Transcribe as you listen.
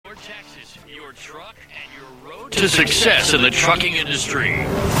Texas, your truck and your road to success in the trucking industry.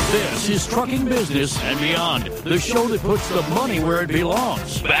 This is Trucking Business and Beyond, the show that puts the money where it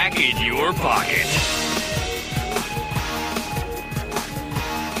belongs. Back in your pocket.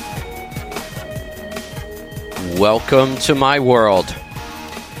 Welcome to my world.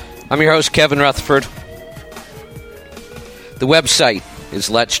 I'm your host, Kevin Rutherford. The website is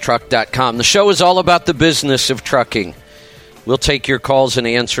letstruck.com. The show is all about the business of trucking. We'll take your calls and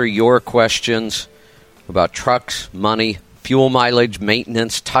answer your questions about trucks, money, fuel mileage,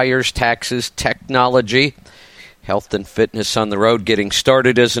 maintenance, tires, taxes, technology, health and fitness on the road, getting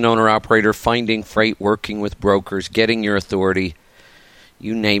started as an owner-operator, finding freight, working with brokers, getting your authority.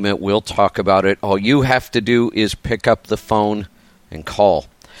 You name it, we'll talk about it. All you have to do is pick up the phone and call.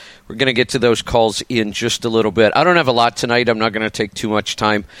 We're going to get to those calls in just a little bit. I don't have a lot tonight. I'm not going to take too much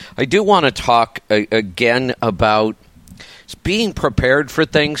time. I do want to talk again about being prepared for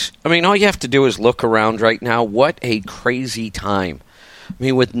things. I mean, all you have to do is look around right now. What a crazy time. I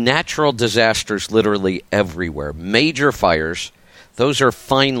mean, with natural disasters literally everywhere. Major fires. Those are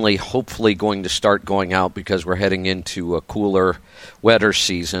finally, hopefully, going to start going out because we're heading into a cooler, wetter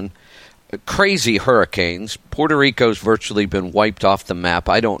season. Crazy hurricanes. Puerto Rico's virtually been wiped off the map.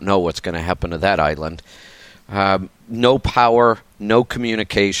 I don't know what's going to happen to that island. No power, no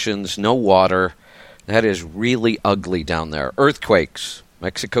communications, no water. That is really ugly down there. Earthquakes.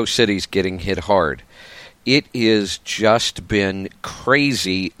 Mexico City's getting hit hard. It has just been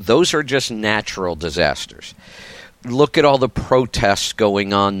crazy. Those are just natural disasters. Look at all the protests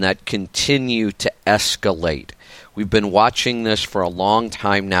going on that continue to escalate. We've been watching this for a long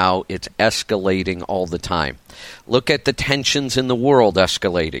time now. It's escalating all the time. Look at the tensions in the world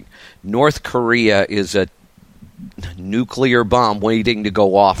escalating. North Korea is a nuclear bomb waiting to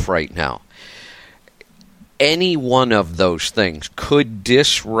go off right now. Any one of those things could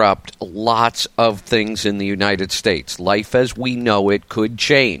disrupt lots of things in the United States. Life as we know it could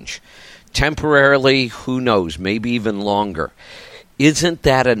change. Temporarily, who knows, maybe even longer. Isn't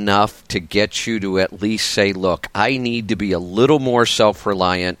that enough to get you to at least say, look, I need to be a little more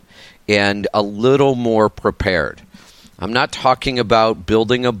self-reliant and a little more prepared? I'm not talking about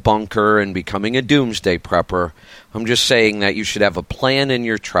building a bunker and becoming a doomsday prepper. I'm just saying that you should have a plan in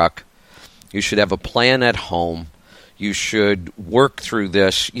your truck. You should have a plan at home. You should work through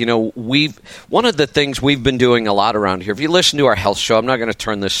this. You know, one of the things we've been doing a lot around here, if you listen to our health show, I'm not going to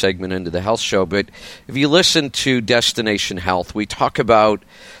turn this segment into the health show, but if you listen to Destination Health, we talk about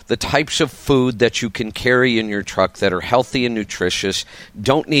the types of food that you can carry in your truck that are healthy and nutritious,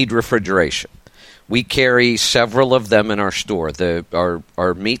 don't need refrigeration. We carry several of them in our store.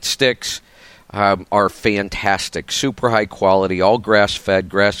 Our meat sticks are fantastic, super high quality, all grass-fed,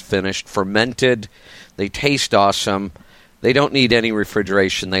 grass-finished, fermented. They taste awesome. They don't need any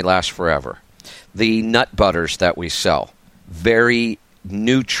refrigeration. They last forever. The nut butters that we sell, very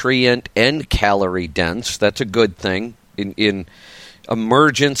nutrient and calorie dense. That's a good thing in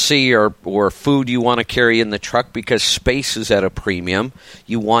emergency or food you want to carry in the truck because space is at a premium.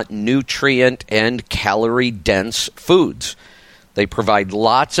 You want nutrient and calorie dense foods. They provide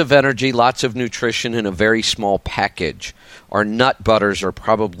lots of energy, lots of nutrition in a very small package. Our nut butters are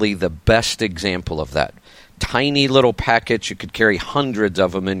probably the best example of that. Tiny little package. You could carry hundreds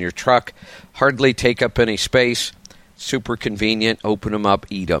of them in your truck. Hardly take up any space. Super convenient. Open them up,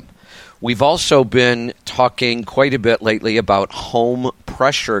 eat them. We've also been talking quite a bit lately about home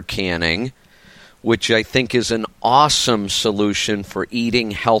pressure canning, which I think is an awesome solution for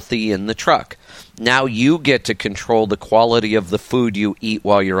eating healthy in the truck. Now you get to control the quality of the food you eat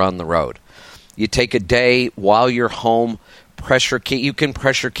while you're on the road. You take a day while you're home, you can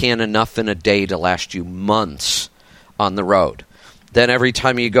pressure can enough in a day to last you months on the road. Then every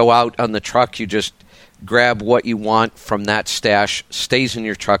time you go out on the truck, you just grab what you want from that stash, stays in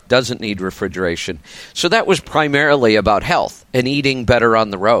your truck, doesn't need refrigeration. So that was primarily about health and eating better on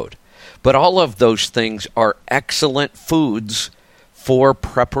the road. But all of those things are excellent foods for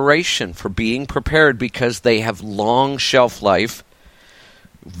preparation, for being prepared because they have long shelf life,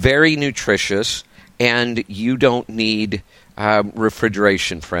 very nutritious, and you don't need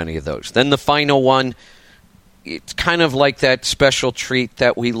refrigeration for any of those. Then the final one, it's kind of like that special treat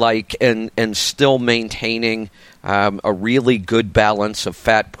that we like and still maintaining a really good balance of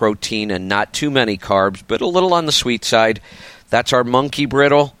fat, protein, and not too many carbs, but a little on the sweet side. That's our monkey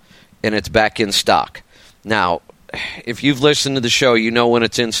brittle, and it's back in stock. Now, if you've listened to the show, you know when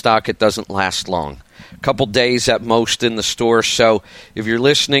it's in stock, it doesn't last long. A couple days at most in the store. So if you're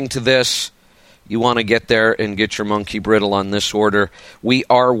listening to this, you want to get there and get your monkey brittle on this order. We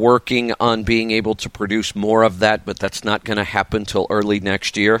are working on being able to produce more of that, but that's not going to happen till early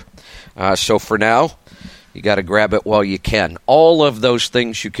next year. So for now, you got to grab it while you can. All of those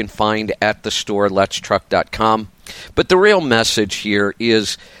things you can find at the store, letstruck.com. But the real message here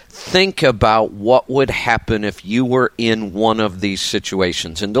is think about what would happen if you were in one of these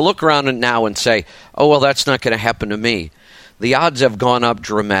situations. And to look around now and say, oh, well, that's not going to happen to me. The odds have gone up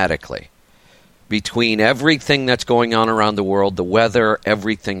dramatically between everything that's going on around the world, the weather,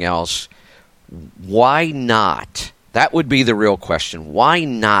 everything else. Why not? That would be the real question. Why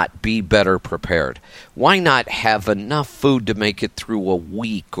not be better prepared? Why not have enough food to make it through a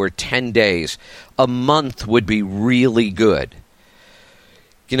week or 10 days? A month would be really good.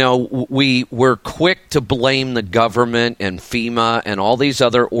 You know, we're quick to blame the government and FEMA and all these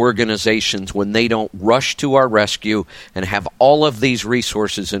other organizations when they don't rush to our rescue and have all of these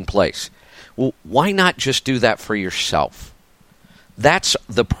resources in place. Well, why not just do that for yourself? That's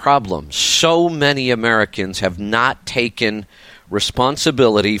the problem. So many Americans have not taken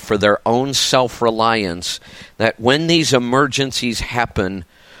responsibility for their own self-reliance that when these emergencies happen,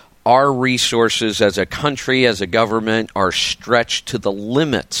 our resources as a country, as a government, are stretched to the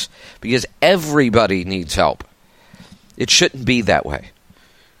limits because everybody needs help. It shouldn't be that way.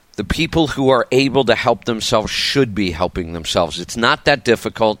 The people who are able to help themselves should be helping themselves. It's not that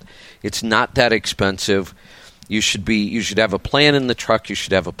difficult. It's not that expensive. You should have a plan in the truck. You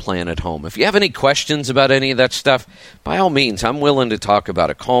should have a plan at home. If you have any questions about any of that stuff, by all means, I'm willing to talk about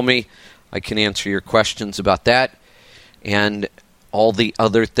it. Call me. I can answer your questions about that and all the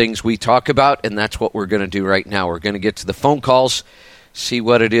other things we talk about, and that's what we're going to do right now. We're going to get to the phone calls, see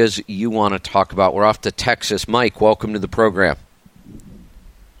what it is you want to talk about. We're off to Texas. Mike, welcome to the program.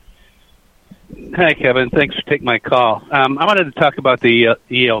 Hi, Kevin. Thanks for taking my call. I wanted to talk about the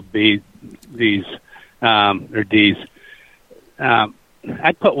ELB, Ds. I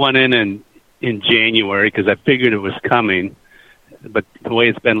put one in January because I figured it was coming, but the way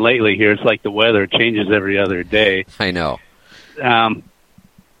it's been lately here, it's like the weather changes every other day. I know. I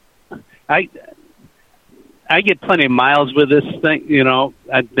get plenty of miles with this thing, you know.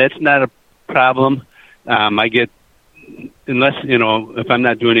 That's not a problem. I get, unless, you know, if I'm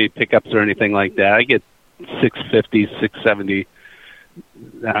not doing any pickups or anything like that, I get 650, 670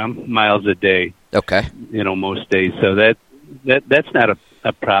 miles a day. Okay. You know, most days. So that's not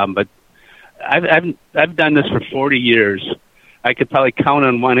a problem. But I've done this for 40 years. I could probably count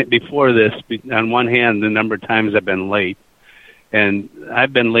on on one hand the number of times I've been late. And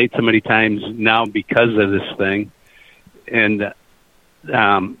I've been late so many times now because of this thing, and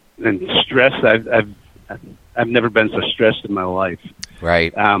stress. I've never been so stressed in my life.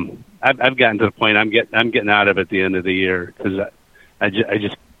 Right. I've gotten to the point I'm getting out of it at the end of the year because I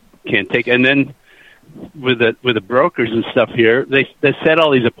just can't take it. And then with the brokers and stuff here, they set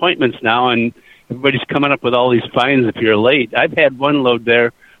all these appointments now, and everybody's coming up with all these fines if you're late. I've had one load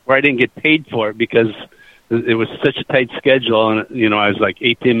there where I didn't get paid for it because it was such a tight schedule, and you know I was like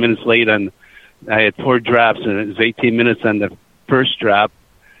 18 minutes late on. I had 4 drops, and it was 18 minutes on the first drop,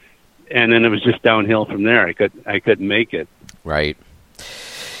 and then it was just downhill from there. I couldn't make it. Right.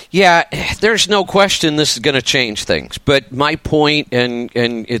 Yeah, there's no question this is going to change things. But my point, and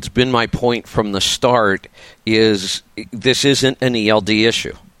it's been my point from the start, is this isn't an ELD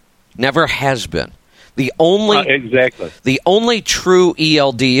issue. Never has been. The only true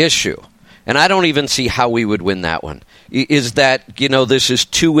ELD issue, and I don't even see how we would win that one, is that, you know, this is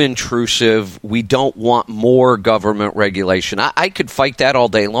too intrusive. We don't want more government regulation. I could fight that all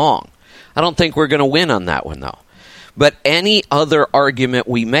day long. I don't think we're going to win on that one, though. But any other argument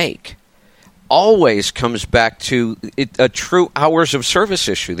we make always comes back to a true hours of service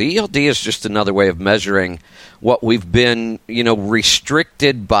issue. The ELD is just another way of measuring what we've been, you know,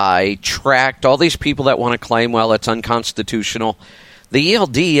 restricted by, tracked. All these people that want to claim, well, it's unconstitutional. The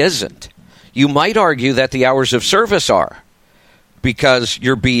ELD isn't. You might argue that the hours of service are, because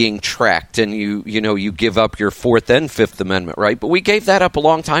you're being tracked and you give up your Fourth and Fifth Amendment right. But we gave that up a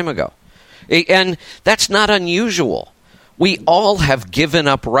long time ago. And that's not unusual. We all have given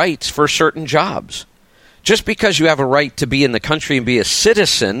up rights for certain jobs. Just because you have a right to be in the country and be a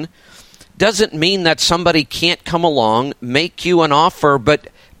citizen doesn't mean that somebody can't come along, make you an offer, but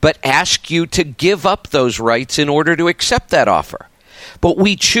ask you to give up those rights in order to accept that offer. But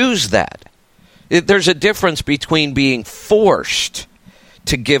we choose that. There's a difference between being forced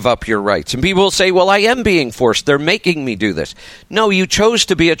to give up your rights. And people will say, well, I am being forced. They're making me do this. No, you chose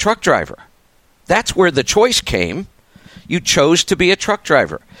to be a truck driver. That's where the choice came. You chose to be a truck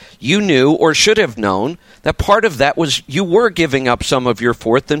driver. You knew or should have known that part of that was you were giving up some of your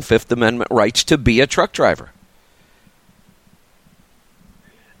Fourth and Fifth Amendment rights to be a truck driver.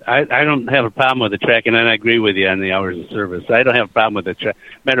 I don't have a problem with the tracking, and I agree with you on the hours of service. I don't have a problem with the track.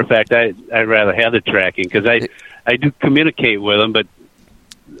 Matter of fact, I'd rather have the tracking because I do communicate with them, but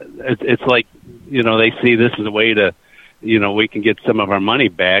it's like, they see this as a way to, we can get some of our money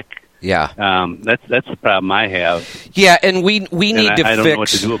back. Yeah. That's the problem I have. Yeah, and we need to fix... I don't know what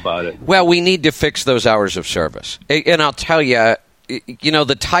to do about it. Well, we need to fix those hours of service. And I'll tell you,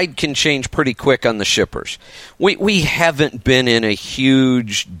 the tide can change pretty quick on the shippers. We haven't been in a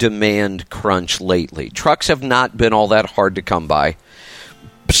huge demand crunch lately. Trucks have not been all that hard to come by.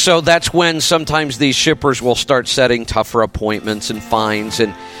 So that's when sometimes these shippers will start setting tougher appointments and fines.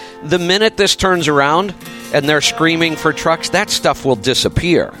 And the minute this turns around and they're screaming for trucks, that stuff will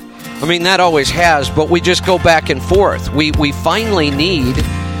disappear. I mean, that always has, but we just go back and forth. We finally need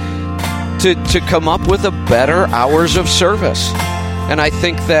to come up with a better hours of service. And I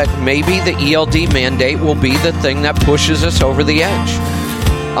think that maybe the ELD mandate will be the thing that pushes us over the edge.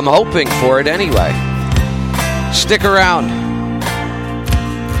 I'm hoping for it anyway. Stick around.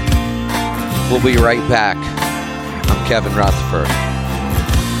 We'll be right back. I'm Kevin Rutherford.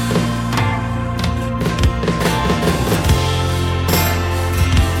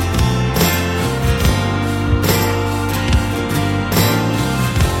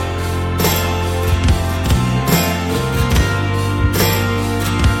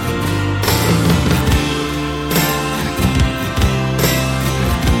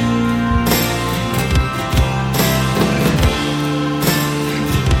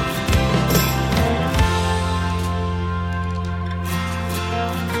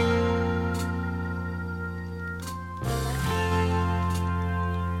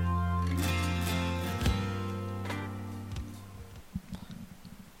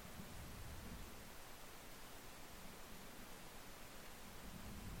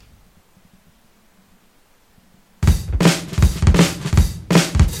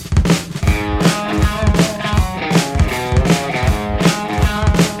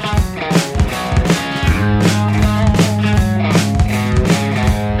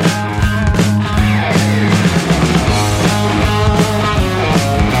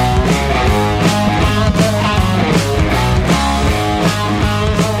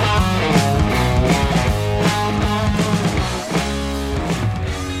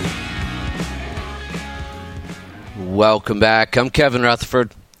 Welcome back. I'm Kevin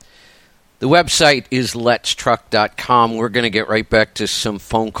Rutherford. The website is letstruck.com. We're going to get right back to some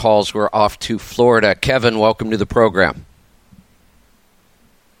phone calls. We're off to Florida. Kevin, welcome to the program.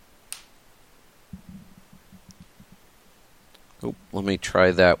 Oh, let me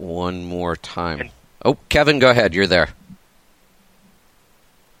try that one more time. Oh, Kevin, go ahead. You're there.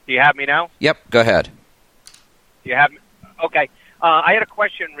 Do you have me now? Yep, go ahead. Do you have me? Okay. I had a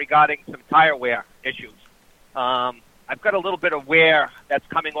question regarding some tire wear issues. I've got a little bit of wear that's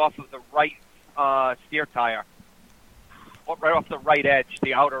coming off of the right steer tire, right off the right edge,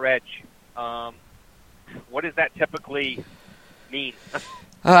 the outer edge. What does that typically mean?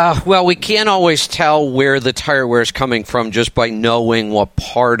 Well, we can't always tell where the tire wear is coming from just by knowing what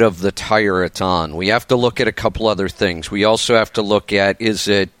part of the tire it's on. We have to look at a couple other things. We also have to look at, is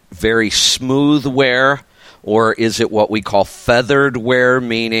it very smooth wear, or is it what we call feathered wear,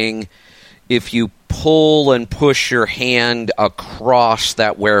 meaning if you pull and push your hand across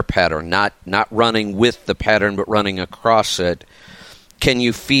that wear pattern, not running with the pattern, but running across it, can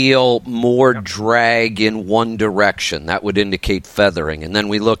you feel more drag in one direction? That would indicate feathering. And then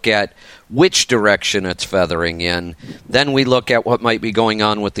we look at which direction it's feathering in. Then we look at what might be going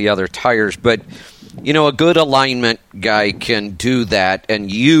on with the other tires. But, a good alignment guy can do that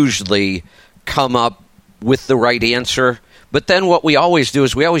and usually come up with the right answer. But then what we always do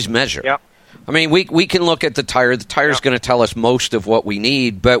is we always measure. Yep. I mean, we can look at the tire. The tire's going to tell us most of what we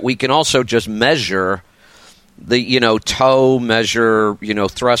need, but we can also just measure the, toe, measure,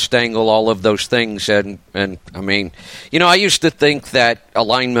 thrust angle, all of those things. And I mean, I used to think that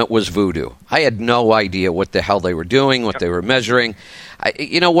alignment was voodoo. I had no idea what the hell they were doing, what they were measuring.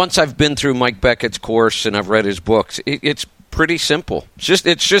 Once I've been through Mike Beckett's course and I've read his books, it's pretty simple.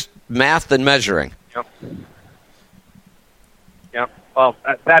 It's just math and measuring. Yep. Well,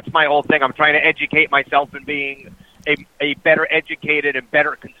 that's my whole thing. I'm trying to educate myself in being a better educated and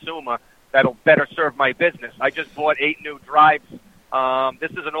better consumer that'll better serve my business. I just bought 8 new drives.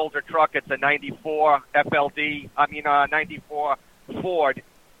 This is an older truck. It's a 94 94 Ford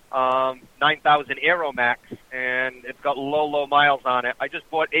 9000 Aeromax, and it's got low miles on it. I just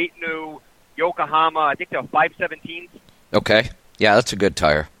bought 8 new Yokohama. I think they're 517s. Okay. Yeah, that's a good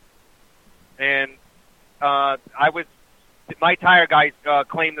tire. And my tire guys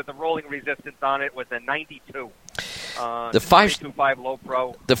claimed that the rolling resistance on it was a 92. The 5.25 low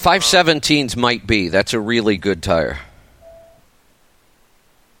pro. The 517s might be. That's a really good tire.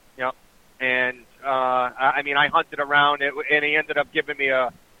 Yep. And I hunted around it, and he ended up giving me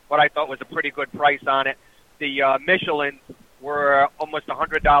what I thought was a pretty good price on it. The Michelins were almost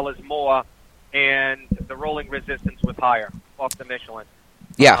 $100 more, and the rolling resistance was higher off the Michelin.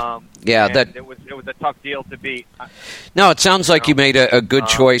 Yeah, it was a tough deal to beat. No, it sounds like you made a good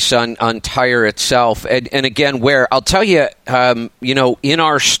choice on tire itself. And again, I'll tell you, in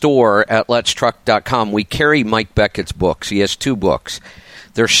our store at letstruck.com, we carry Mike Beckett's books. He has 2 books.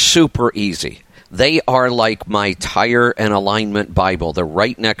 They're super easy. They are like my tire and alignment Bible. They're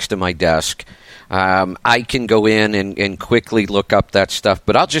right next to my desk. I can go in and quickly look up that stuff,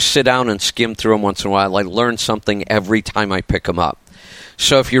 but I'll just sit down and skim through them once in a while. I learn something every time I pick them up.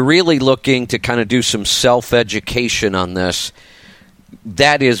 So if you're really looking to kind of do some self-education on this,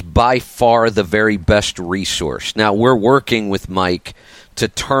 that is by far the very best resource. Now, we're working with Mike to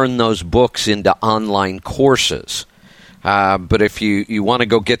turn those books into online courses. But if you want to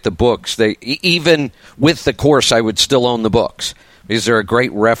go get the books, even with the course, I would still own the books. Because they're a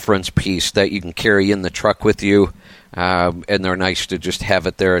great reference piece that you can carry in the truck with you, and they're nice to just have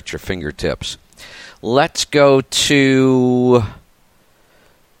it there at your fingertips. Let's go to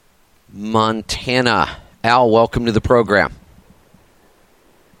Montana. Al, welcome to the program.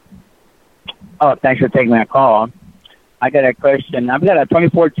 Oh, thanks for taking my call. I got a question. I've got a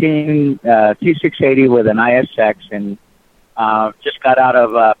 2014 T680 with an ISX, and just got out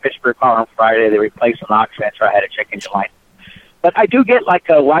of Pittsburgh car on Friday. They replaced an ox sensor. I had a check engine light. But I do get like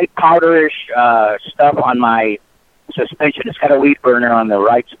a white powderish stuff on my suspension. It's got a weed burner on the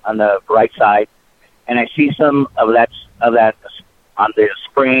right side, and I see some of that on the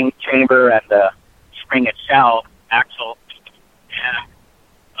spring chamber and the spring itself, axle. And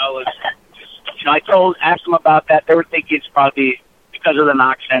I was just, asked them about that. They were thinking it's probably because of the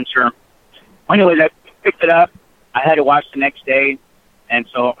NOx sensor. Anyways, I picked it up. I had to wash the next day, and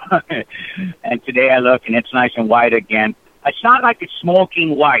so and today I look and it's nice and white again. It's not like it's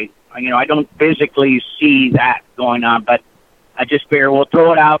smoking white. I don't physically see that going on, but I just figure we'll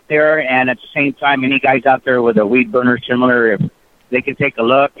throw it out there, and at the same time, any guys out there with a weed burner similar, if they can take a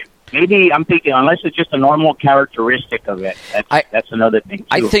look. Maybe I'm thinking, unless it's just a normal characteristic of it, that's another thing, too.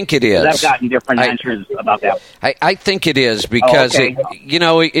 I think it is. I've gotten different answers about that. I think it is because,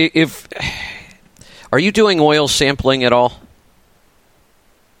 if are you doing oil sampling at all?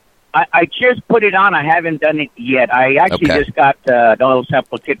 I just put it on. I haven't done it yet. I actually just got the oil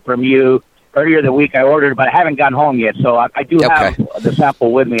sample kit from you earlier the week. I ordered, but I haven't gotten home yet. So I do have the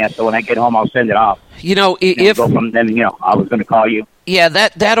sample with me. So when I get home, I'll send it off. If go from then, I was going to call you. Yeah,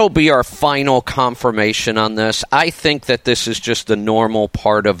 that'll be our final confirmation on this. I think that this is just the normal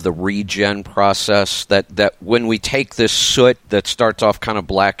part of the regen process, that when we take this soot that starts off kind of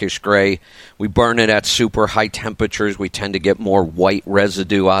blackish gray, we burn it at super high temperatures, we tend to get more white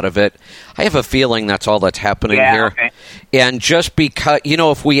residue out of it. I have a feeling that's all that's happening here. Okay. And just because,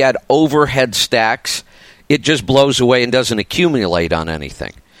 if we had overhead stacks, it just blows away and doesn't accumulate on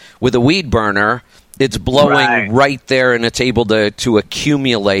anything. With a weed burner, it's blowing right there, and it's able to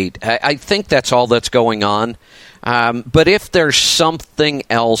accumulate. I think that's all that's going on. But if there's something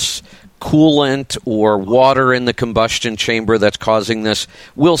else, coolant or water in the combustion chamber that's causing this,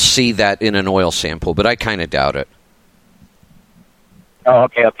 we'll see that in an oil sample, but I kind of doubt it. Oh,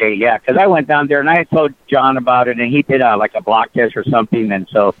 okay, yeah, because I went down there, and I told John about it, and he did like a block test or something, and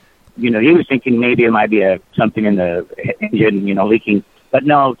so, he was thinking maybe it might be something in the engine, leaking. But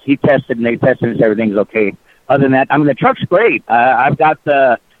no, he tested, and they tested, and everything's okay. Other than that, the truck's great. I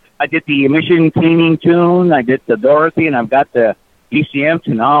did the emission cleaning tune, I did the Dorothy, and I've got the ECM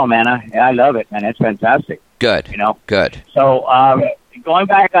tune. Oh, man, I love it, man. It's fantastic. Good. Good. So going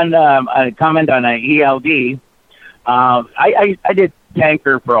back on a comment on an ELD, I did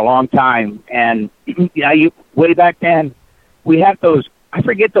tanker for a long time, and way back then, we had those. I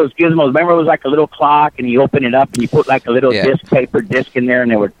forget those gizmos. Remember, it was like a little clock, and you open it up, and you put like a little paper disc in there,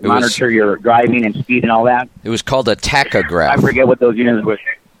 and it would monitor your driving and speed and all that. It was called a tachograph. I forget what those units were.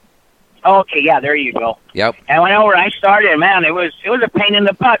 Okay, yeah, there you go. Yep. And whenever I started, man, it was a pain in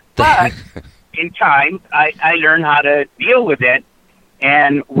the butt. But in time, I learned how to deal with it.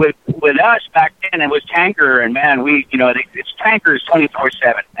 And with us back then, it was tanker, and man, it's tankers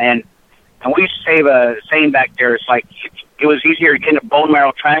 24/7, and we used to say a saying back there. It's like it was easier to get a bone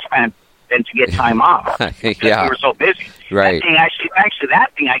marrow transplant than to get time off. Yeah. We were so busy. Right. That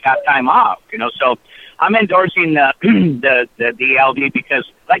thing, I got time off. So I'm endorsing the LD because,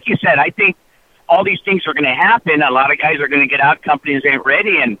 like you said, I think all these things are going to happen. A lot of guys are going to get out. Companies ain't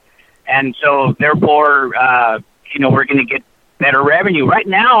ready, and so therefore, we're going to get better revenue. Right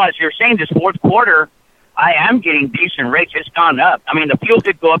now, as you're saying, this fourth quarter, I am getting decent rates. It's gone up. I mean, the fuel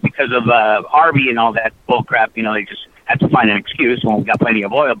did go up because of Harvey and all that bull crap. They just had to find an excuse when we got plenty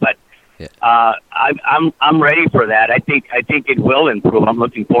of oil. But I'm ready for that. I think it will improve. I'm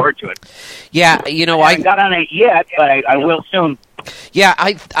looking forward to it. Yeah, I haven't got on it yet, but I will soon. Yeah,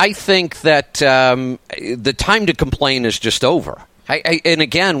 I think that the time to complain is just over. And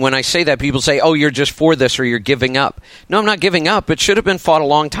again, when I say that, people say, oh, you're just for this or you're giving up. No, I'm not giving up. It should have been fought a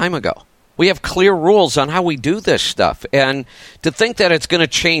long time ago. We have clear rules on how we do this stuff. And to think that it's going to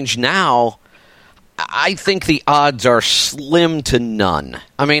change now, I think the odds are slim to none.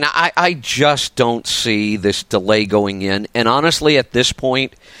 I mean, I just don't see this delay going in. And honestly, at this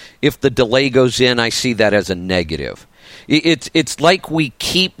point, if the delay goes in, I see that as a negative. It's like we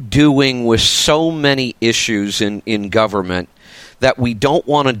keep doing with so many issues in government that we don't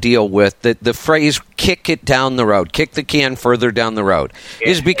want to deal with. The phrase "kick it down the road," kick the can further down the road,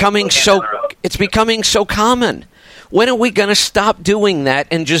 is becoming so common. When are we going to stop doing that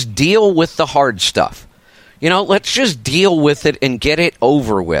and just deal with the hard stuff? Let's just deal with it and get it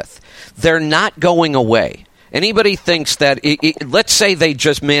over with. They're not going away. Anybody thinks that, let's say they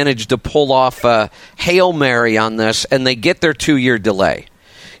just managed to pull off a Hail Mary on this and they get their 2-year delay.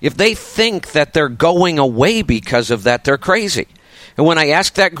 If they think that they're going away because of that, they're crazy. And when I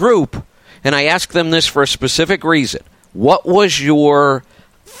ask that group, and I ask them this for a specific reason, what was your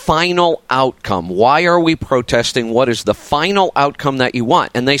final outcome? Why are we protesting? What is the final outcome that you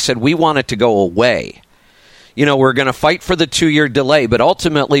want? And they said, we want it to go away. We're going to fight for the 2-year delay, but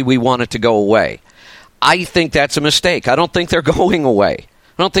ultimately we want it to go away. I think that's a mistake. I don't think they're going away.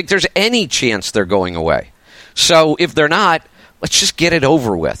 I don't think there's any chance they're going away. So if they're not, let's just get it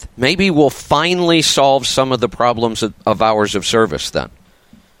over with. Maybe we'll finally solve some of the problems of hours of service then.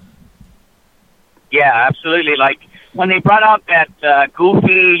 Yeah, absolutely. Like when they brought out that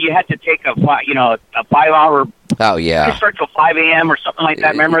goofy, you had to take a 5-hour. Oh yeah. Start till 5 a.m. or something like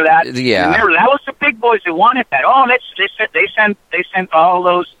that. Remember that? Yeah. Remember that was the big boys that wanted that. Oh, they sent all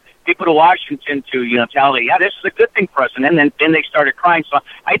those people to Washington to tell them, yeah, this is a good thing for us, and then they started crying. So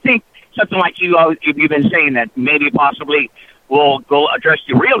I think something like you've been saying, that maybe possibly we'll go address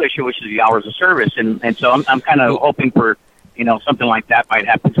the real issue, which is the hours of service, and so I'm kind of hoping for something like that might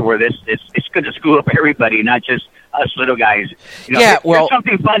happen to where it's going to screw up everybody, not just us little guys. Here's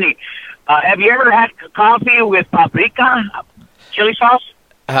something funny. Have you ever had coffee with paprika chili sauce?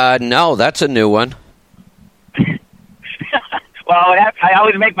 No, that's a new one. Well, I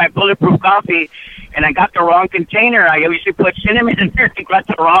always make my bulletproof coffee, and I got the wrong container. I usually put cinnamon in there. I got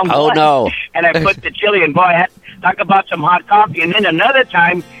the wrong one. Oh, no. And I put the chili, and boy, I had to talk about some hot coffee. And then another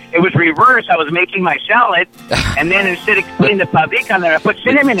time, it was reversed. I was making my salad, and then instead of putting the paprika on there, I put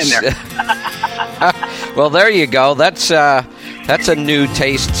cinnamon in there. Well, there you go. That's a new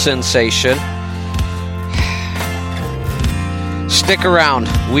taste sensation. Stick around.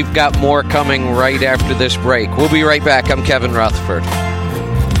 We've got more coming right after this break. We'll be right back. I'm Kevin Rutherford.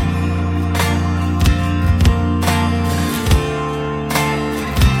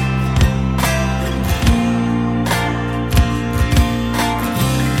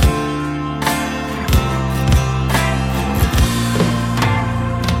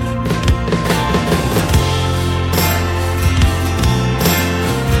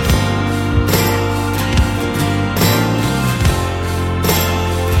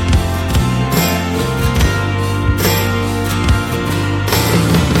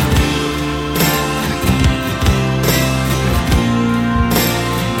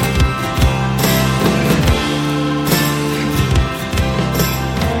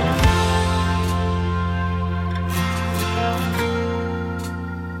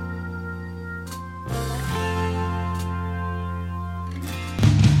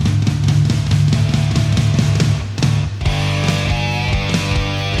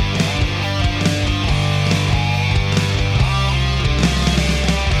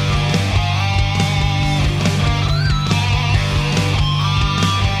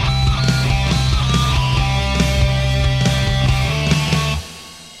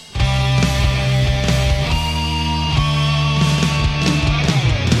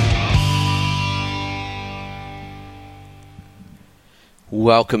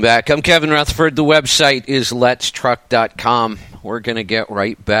 Welcome back. I'm Kevin Rutherford. The website is letstruck.com. We're going to get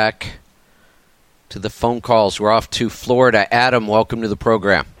right back to the phone calls. We're off to Florida. Adam, welcome to the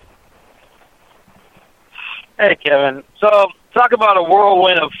program. Hey, Kevin. So, talk about a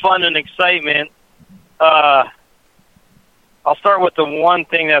whirlwind of fun and excitement. I'll start with the one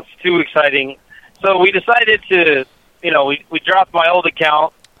thing that's too exciting. So, we decided to, we dropped my old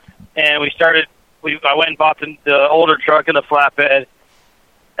account, and I went and bought the older truck and the flatbed,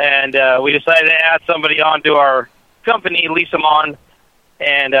 and we decided to add somebody onto our company, lease them on,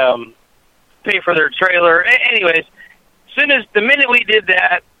 and pay for their trailer. Anyways, the minute we did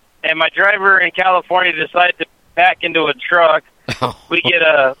that, and my driver in California decided to back into a truck, we get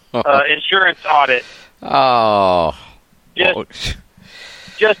a insurance audit. Oh.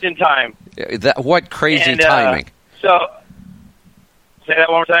 Just in time. What crazy timing. So, say that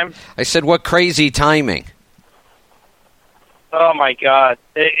one more time? I said, what crazy timing. Oh, my God.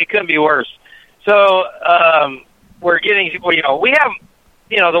 It couldn't be worse. So, we're getting, we have,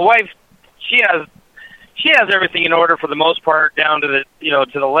 the wife, she has everything in order for the most part down to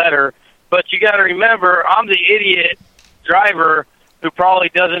the letter. But you got to remember, I'm the idiot driver who probably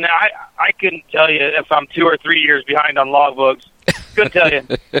doesn't. I couldn't tell you if I'm 2 or 3 years behind on logbooks. Couldn't tell you.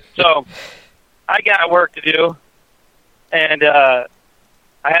 So I got work to do, and I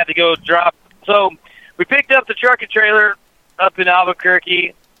had to go drop. So we picked up the truck and trailer up in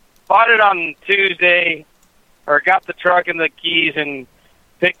Albuquerque, bought it on Tuesday, or got the truck and the keys and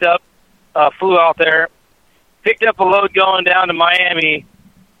picked up, flew out there, picked up a load going down to Miami.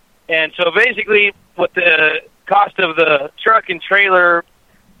 And so basically with the cost of the truck and trailer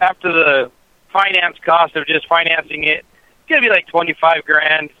after the finance cost of just financing it, it's going to be like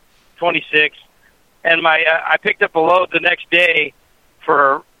 $25,000, 26. And I picked up a load the next day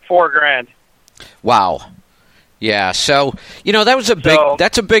for $4,000. Wow. Yeah. So, that's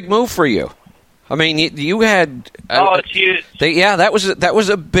a big move for you. I mean, you had. It's huge. That was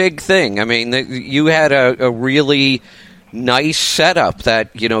a big thing. I mean, you had a really nice setup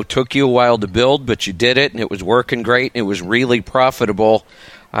that took you a while to build, but you did it, and it was working great, and it was really profitable.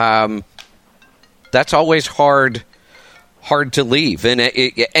 That's always hard to leave in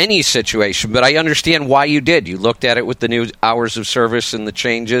any situation. But I understand why you did. You looked at it with the new hours of service and the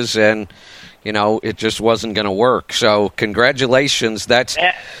changes, and it just wasn't going to work. So congratulations.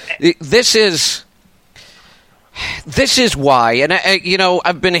 This is why, and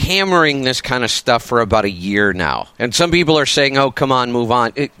I've been hammering this kind of stuff for about a year now. And some people are saying, "Oh, come on, move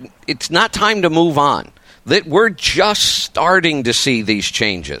on." It's not time to move on. That we're just starting to see these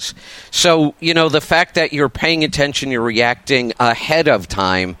changes. So, the fact that you're paying attention, you're reacting ahead of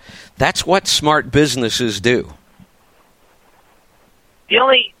time, that's what smart businesses do. The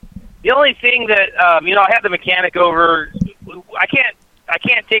only thing that I had the mechanic over. I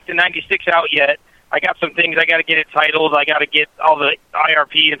can't take the 96 out yet. I got some things. I got to get it titled. I got to get all the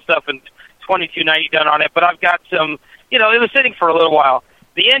IRP and stuff and 2290 done on it. But I've got some. It was sitting for a little while.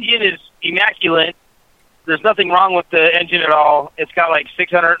 The engine is immaculate. There's nothing wrong with the engine at all. It's got like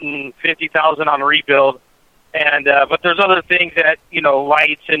 650,000 on a rebuild, and but there's other things that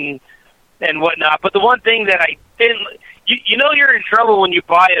lights and whatnot. But the one thing that I didn't, you're in trouble when you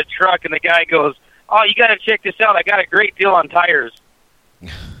buy a truck and the guy goes, "Oh, you got to check this out. I got a great deal on tires."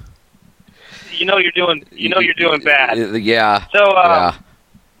 You're doing bad. Yeah. So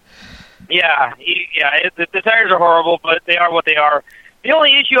the tires are horrible, but they are what they are. The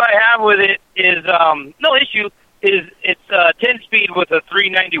only issue I have with it is it's 10-speed with a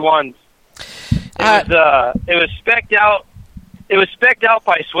 391. It was spec'd out. It was spec'd out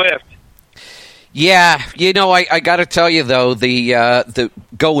by Swift. Yeah, I got to tell you though, the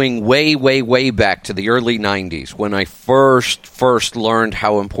going way back to the early 90s when I first learned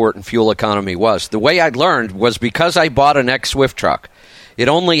how important fuel economy was. The way I learned was because I bought an ex-Swift truck. It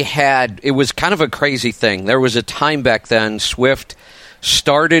was kind of a crazy thing. There was a time back then Swift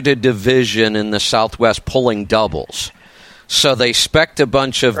started a division in the Southwest pulling doubles. So they spec'd a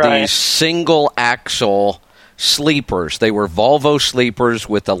bunch of these single axle sleepers. They were Volvo sleepers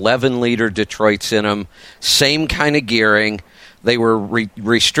with 11-liter Detroits in them, same kind of gearing. They were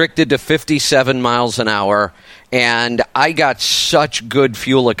restricted to 57 miles an hour, and I got such good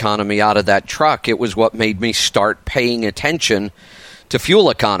fuel economy out of that truck. It was what made me start paying attention to fuel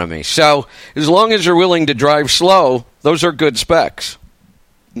economy. So as long as you're willing to drive slow, those are good specs.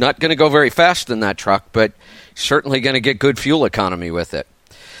 Not going to go very fast in that truck, but certainly going to get good fuel economy with it.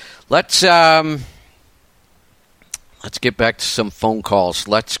 Let's get back to some phone calls.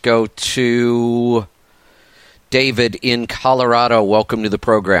 Let's go to David in Colorado. Welcome to the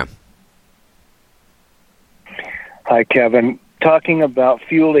program. Hi, Kevin. Talking about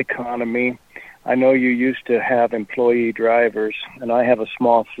fuel economy, I know you used to have employee drivers, and I have a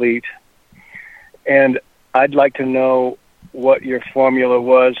small fleet. And I'd like to know what your formula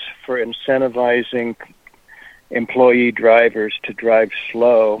was for incentivizing employee drivers to drive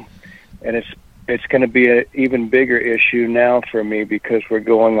slow, and it's going to be an even bigger issue now for me because we're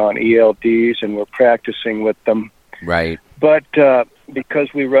going on ELDs and we're practicing with them. Right. But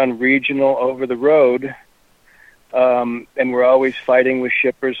because we run regional over the road, and we're always fighting with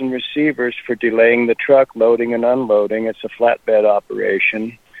shippers and receivers for delaying the truck loading and unloading. It's a flatbed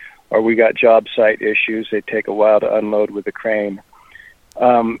operation, or we got job site issues. They take a while to unload with the crane.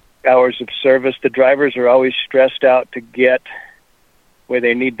 Hours of service, the drivers are always stressed out to get where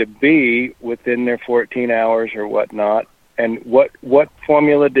they need to be within their 14 hours or whatnot. And what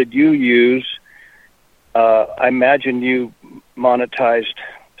formula did you use? I imagine you monetized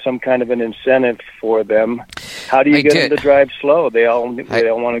some kind of an incentive for them. How do you get them to drive slow? They all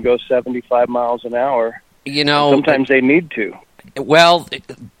want to go 75 miles an hour. You know, sometimes they need to. Well,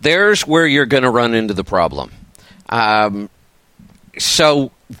 there's where you're going to run into the problem.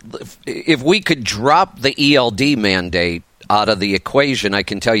 So if we could drop the ELD mandate out of the equation, I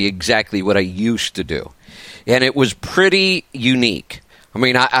can tell you exactly what I used to do. And it was pretty unique. I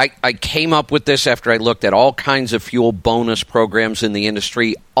mean, I came up with this after I looked at all kinds of fuel bonus programs in the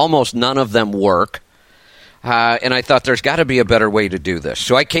industry. Almost none of them work. And I thought there's got to be a better way to do this.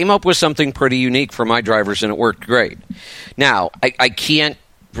 So I came up with something pretty unique for my drivers, and it worked great. Now, I can't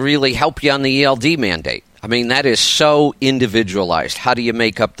really help you on the ELD mandate. I mean, that is so individualized. How do you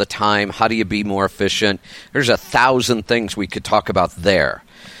make up the time? How do you be more efficient? There's 1,000 things we could talk about there.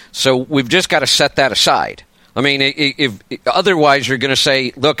 So we've just got to set that aside. I mean, if otherwise you're going to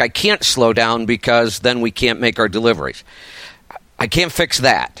say, look, I can't slow down because then we can't make our deliveries. I can't fix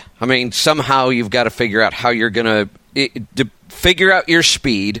that. I mean, somehow you've got to figure out how you're going to figure out your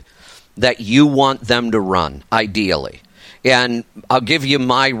speed that you want them to run, ideally. And I'll give you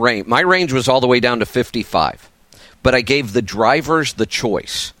my range. My range was all the way down to 55. But I gave the drivers the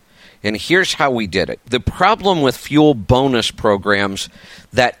choice. And here's how we did it. The problem with fuel bonus programs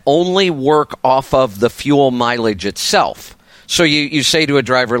that only work off of the fuel mileage itself. So you say to a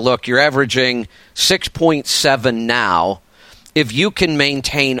driver, look, you're averaging 6.7 now. If you can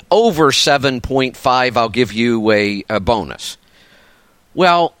maintain over 7.5, I'll give you a bonus.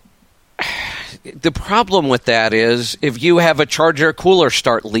 Well, the problem with that is if you have a charger cooler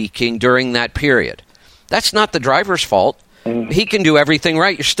start leaking during that period, that's not the driver's fault. He can do everything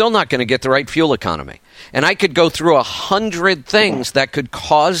right. You're still not going to get the right fuel economy. And I could go through 100 things that could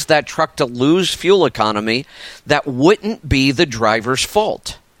cause that truck to lose fuel economy that wouldn't be the driver's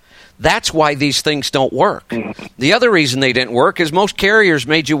fault. That's why these things don't work. The other reason they didn't work is most carriers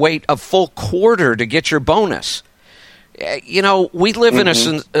made you wait a full quarter to get your bonus. You know, we live in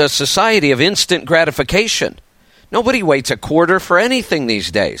a society of instant gratification. Nobody waits a quarter for anything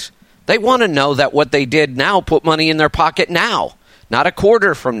these days. They want to know that what they did now put money in their pocket now, not a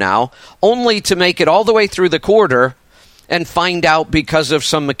quarter from now, only to make it all the way through the quarter and find out because of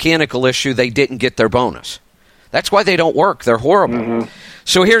some mechanical issue they didn't get their bonus. That's why they don't work. They're horrible.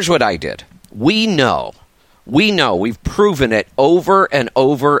 So here's what I did. We know, we've proven it over and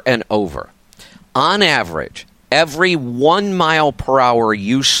over and over. On average, every 1 mile per hour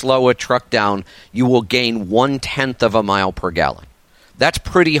you slow a truck down, you will gain 1/10 of a mile per gallon. That's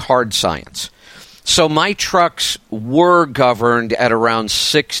pretty hard science. So my trucks were governed at around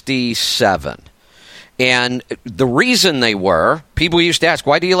 67. And the reason they were, people used to ask,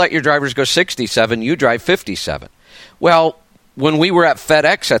 why do you let your drivers go 67? You drive 57. Well, when we were at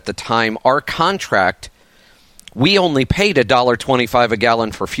FedEx at the time, our contract, we only paid $1.25 a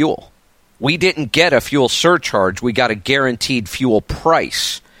gallon for fuel. We didn't get a fuel surcharge. We got a guaranteed fuel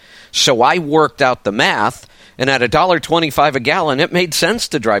price. So I worked out the math, and at $1.25 a gallon, it made sense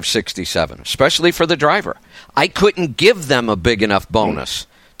to drive 67, especially for the driver. I couldn't give them a big enough bonus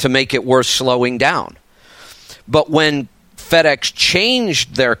to make it worth slowing down. But when FedEx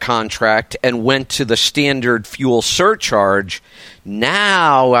changed their contract and went to the standard fuel surcharge,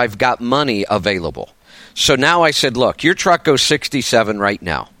 now I've got money available. So now I said, look, your truck goes 67 right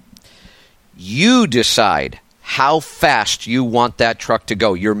now. You decide how fast you want that truck to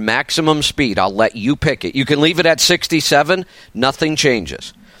go. Your maximum speed, I'll let you pick it. You can leave it at 67, nothing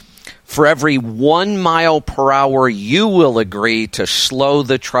changes. For every 1 mile per hour you will agree to slow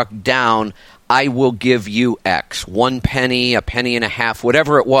the truck down, I will give you X, 1 penny, a penny and a half,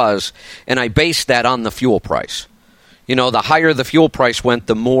 whatever it was, and I based that on the fuel price. You know, the higher the fuel price went,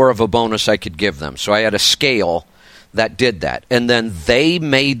 the more of a bonus I could give them. So I had a scale that did that. And then they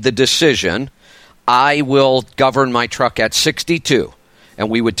made the decision, I will govern my truck at 62, and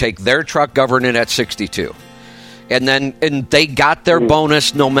we would take their truck, govern it at 62. And they got their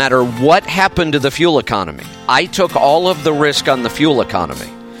bonus no matter what happened to the fuel economy. I took all of the risk on the fuel economy.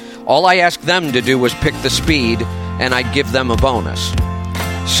 All I asked them to do was pick the speed, and I'd give them a bonus.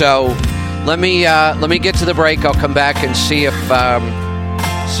 So let me get to the break. I'll come back and see if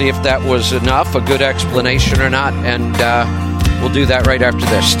that was enough, a good explanation or not, and we'll do that right after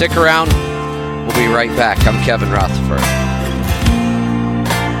this. Stick around. We'll be right back. I'm Kevin Rutherford.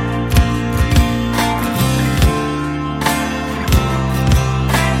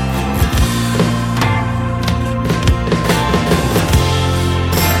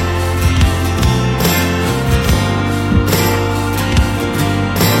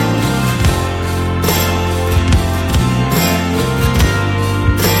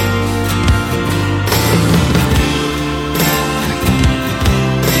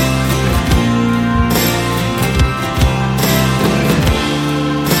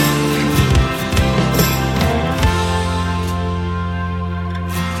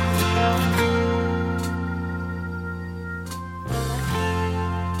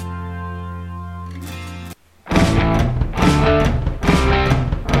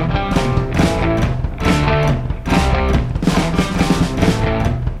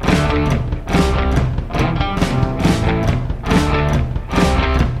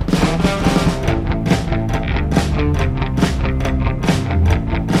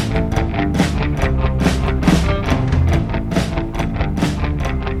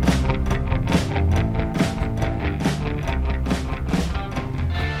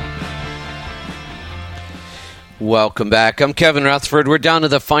 Welcome back. I'm Kevin Rutherford. We're down to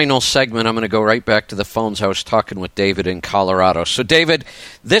the final segment. I'm going to go right back to the phones. I was talking with David in Colorado. So, David,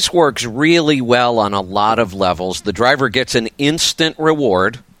 this works really well on a lot of levels. The driver gets an instant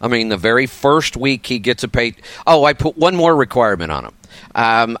reward. I mean, the very first week he gets a pay. Oh, I put one more requirement on him.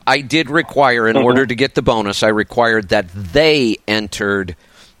 I did require, in order to get the bonus, I required that they entered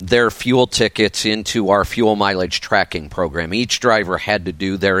their fuel tickets into our fuel mileage tracking program. Each driver had to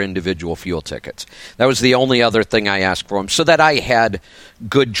do their individual fuel tickets. That was the only other thing I asked for them, so that I had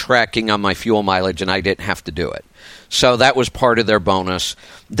good tracking on my fuel mileage and I didn't have to do it. So that was part of their bonus.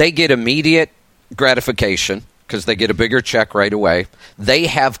 They get immediate gratification because they get a bigger check right away. They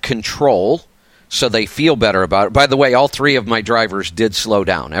have control, so they feel better about it. By the way, all three of my drivers did slow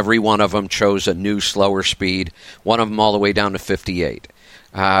down. Every one of them chose a new, slower speed, one of them all the way down to 58.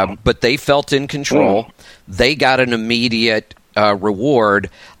 But they felt in control. They got an immediate reward.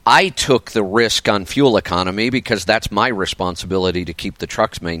 I took the risk on fuel economy because that's my responsibility to keep the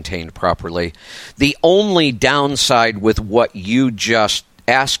trucks maintained properly. The only downside with what you just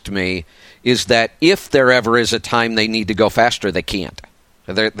asked me is that if there ever is a time they need to go faster, they can't.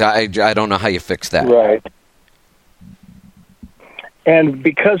 I don't know how you fix that. Right. And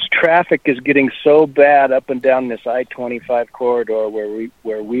because traffic is getting so bad up and down this I-25 corridor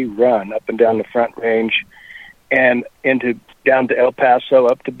where we run up and down the Front Range and down to El Paso,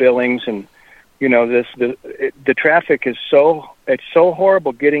 up to Billings, and the traffic is so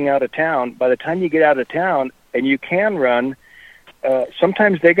horrible getting out of town. By the time you get out of town and you can run,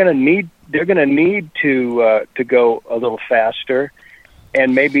 sometimes they're going to need to go a little faster,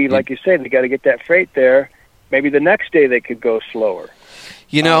 and maybe, like you say, they got to get that freight there. Maybe the next day they could go slower.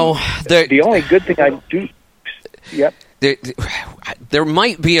 The only good thing I do... Yep. There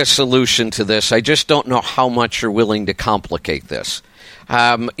might be a solution to this. I just don't know how much you're willing to complicate this.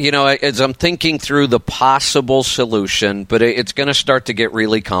 As I'm thinking through the possible solution, but it's going to start to get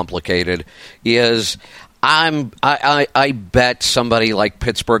really complicated, is I bet somebody like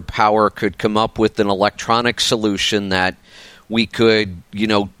Pittsburgh Power could come up with an electronic solution that we could,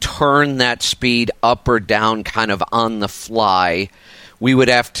 turn that speed up or down kind of on the fly. We would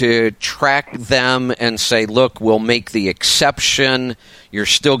have to track them and say, look, we'll make the exception. You're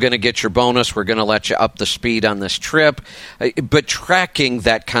still going to get your bonus. We're going to let you up the speed on this trip. But tracking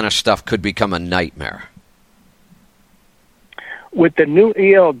that kind of stuff could become a nightmare. With the new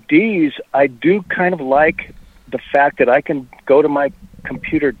ELDs, I do kind of like the fact that I can go to my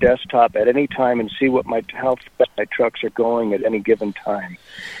computer desktop at any time and see how fast my trucks are going at any given time.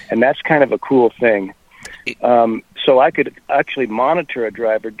 And that's kind of a cool thing. So I could actually monitor a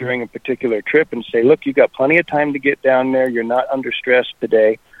driver during a particular trip and say, look, you got plenty of time to get down there. You're not under stress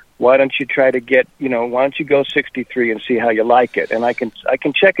today. Why don't you try to why don't you go 63 and see how you like it? And I can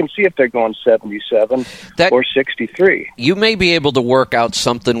check and see if they're going 77 or 63. You may be able to work out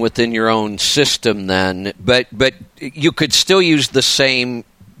something within your own system then, but you could still use the same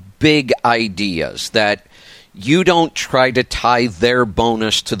big ideas that you don't try to tie their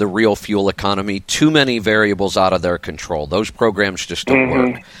bonus to the real fuel economy. Too many variables out of their control. Those programs just don't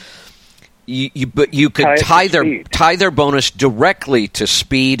work. But you could tie their bonus directly to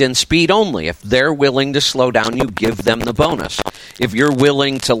speed and speed only. If they're willing to slow down, you give them the bonus. If you're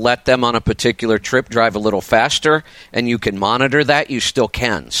willing to let them on a particular trip drive a little faster and you can monitor that, you still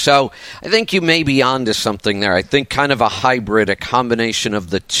can. So I think you may be onto something there. I think kind of a hybrid, a combination of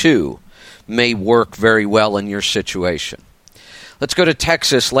the two may work very well in your situation. Let's go to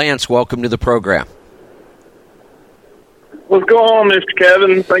Texas. Lance, welcome to the program. What's going on, Mr.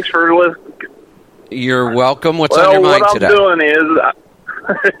 Kevin? Thanks for listening. You're welcome. What's on your mind today? What I'm doing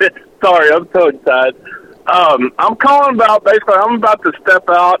is, sorry, I'm so excited. I'm calling about, basically, I'm about to step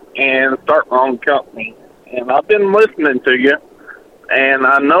out and start my own company. And I've been listening to you, and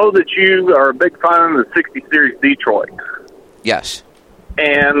I know that you are a big fan of the 60 Series Detroit. Yes.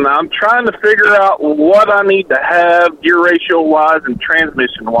 And I'm trying to figure out what I need to have gear ratio-wise and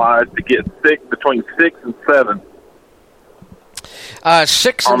transmission-wise to get between 6 and 7.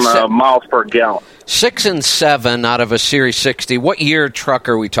 6 and 7 miles per gallon. 6 and 7 out of a Series 60. What year truck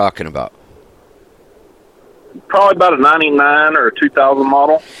are we talking about? Probably about a 99 or a 2000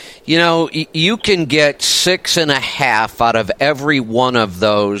 model. You know, you can get 6.5 out of every one of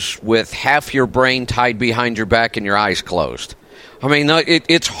those with half your brain tied behind your back and your eyes closed. I mean,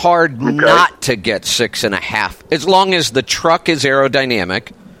 it's hard not to get 6.5 as long as the truck is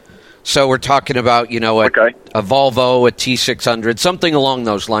aerodynamic. So we're talking about, a Volvo, a T600, something along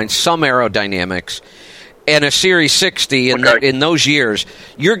those lines, some aerodynamics. And a Series 60 in those years,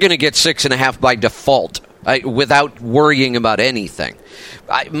 you're going to get 6.5 by default without worrying about anything.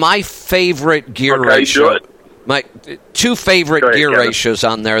 My favorite gear ratio, my two favorite gear ratios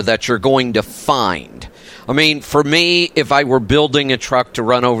on there that you're going to find. I mean, for me, if I were building a truck to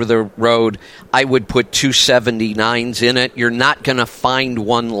run over the road, I would put 279s in it. You're not going to find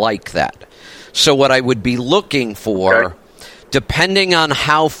one like that. So what I would be looking for, depending on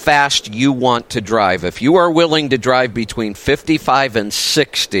how fast you want to drive, if you are willing to drive between 55 and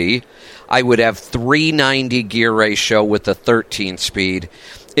 60, I would have 390 gear ratio with a 13-speed.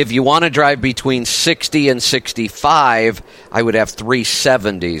 If you want to drive between 60 and 65, I would have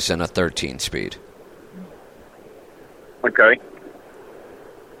 370s and a 13-speed. Okay.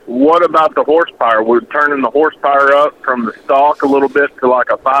 What about the horsepower? We're turning the horsepower up from the stock a little bit to like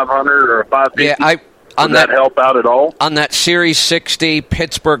a 500 or a 550. Yeah, Would that help out at all? On that Series 60,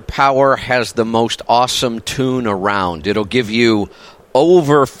 Pittsburgh Power has the most awesome tune around. It'll give you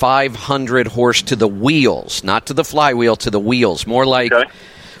over 500 horse to the wheels, not to the flywheel, to the wheels. More like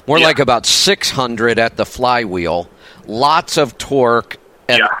about 600 at the flywheel. Lots of torque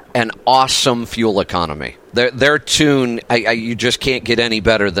and awesome fuel economy. Their tune, you just can't get any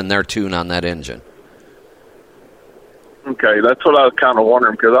better than their tune on that engine. Okay, that's what I was kind of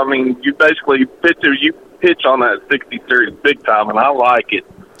wondering, because, I mean, you basically pitch on that 60 Series big time, and I like it.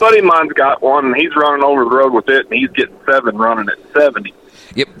 A buddy of mine's got one, and he's running over the road with it, and he's getting 7 running at 70.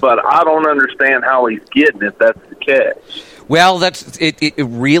 Yep. But I don't understand how he's getting it. That's the catch. Well, it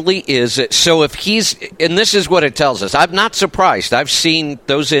really is. So if and this is what it tells us. I'm not surprised. I've seen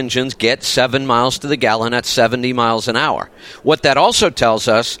those engines get 7 miles to the gallon at 70 miles an hour. What that also tells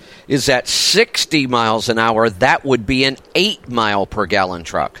us is that 60 miles an hour, that would be an 8 mile per gallon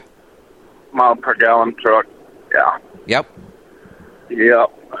truck. Mile per gallon truck, yeah. Yep.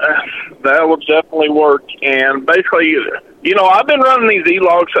 That would definitely work. And basically, I've been running these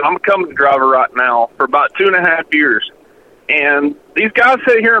E-Logs, and I'm a company driver right now for about 2.5 years. And these guys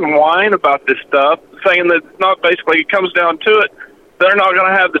sit here and whine about this stuff, saying that it's not basically, it comes down to it, they're not going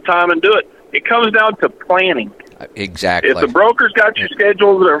to have the time and do it. It comes down to planning. Exactly. If the broker's got your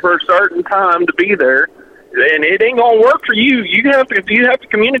scheduled for a certain time to be there, and it ain't going to work for you, you have to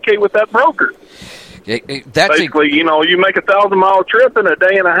communicate with that broker. Basically, you make a 1,000-mile trip in a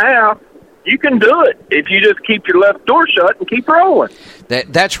day and a half. You can do it if you just keep your left door shut and keep rolling.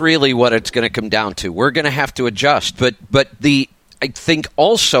 That's really what it's going to come down to. We're going to have to adjust. But I think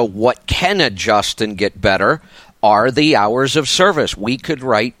also what can adjust and get better are the hours of service. We could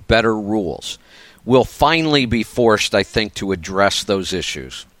write better rules. We'll finally be forced, I think, to address those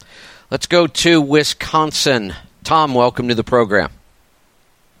issues. Let's go to Wisconsin. Tom, welcome to the program.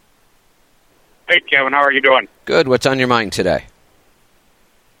 Hey, Kevin, how are you doing? Good. What's on your mind today?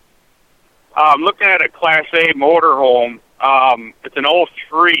 I'm looking at a Class A motorhome. It's an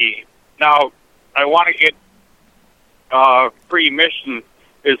 03. Now, I want to get pre-emission.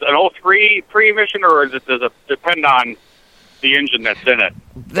 Is an 03 pre-emission, or does it depend on the engine that's in it?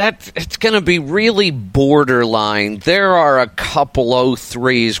 It's going to be really borderline. There are a couple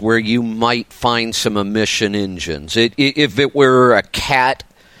 03s where you might find some emission engines. If it were a Cat,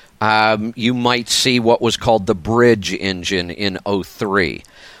 you might see what was called the bridge engine in 03.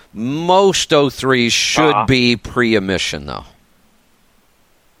 Most 03s should be pre-emission, though.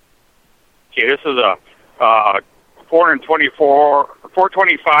 Okay, this is a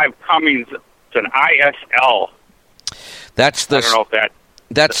 425 Cummins. It's an ISL. That's the. I don't know if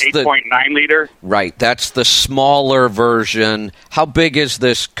that's the 8.9 liter. Right, that's the smaller version. How big is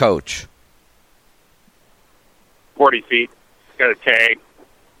this coach? 40 feet. It's got a tag.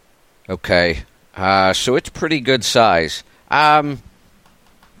 Okay, so it's pretty good size.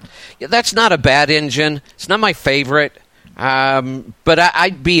 Yeah, that's not a bad engine. It's not my favorite, but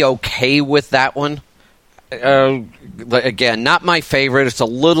I'd be okay with that one. Again, not my favorite. It's a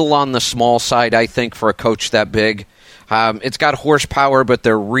little on the small side, I think, for a coach that big. It's got horsepower, but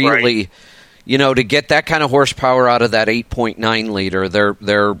they're really, to get that kind of horsepower out of that 8.9 liter,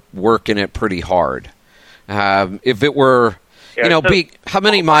 they're working it pretty hard. If it were, how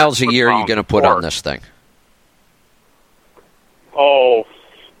many miles a year are you going to put on this thing?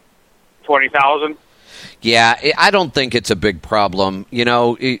 20,000. Yeah, I don't think it's a big problem.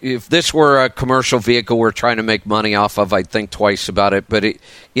 If this were a commercial vehicle we're trying to make money off of, I'd think twice about it. But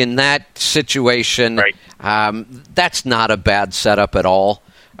in that situation, that's not a bad setup at all.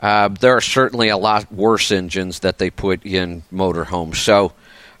 There are certainly a lot worse engines that they put in motorhomes. So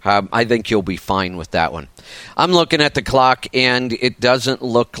I think you'll be fine with that one. I'm looking at the clock, and it doesn't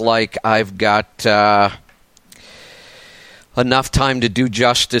look like I've got enough time to do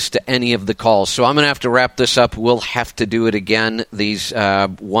justice to any of the calls. So I'm going to have to wrap this up. We'll have to do it again. These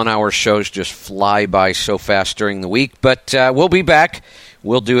 1-hour shows just fly by so fast during the week. But we'll be back.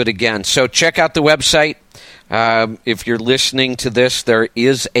 We'll do it again. So check out the website. If you're listening to this, there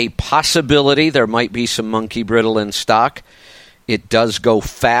is a possibility there might be some monkey brittle in stock. It does go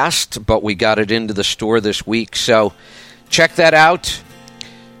fast, but we got it into the store this week. So check that out.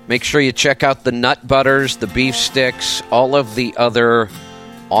 Make sure you check out the nut butters, the beef sticks, all of the other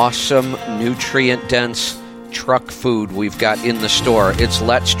awesome, nutrient-dense truck food we've got in the store. It's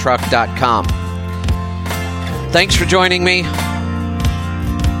letstruck.com. Thanks for joining me.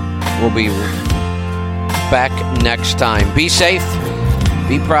 We'll be back next time. Be safe,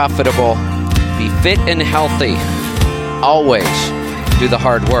 be profitable, be fit and healthy. Always do the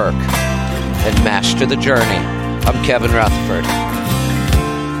hard work and master the journey. I'm Kevin Rutherford.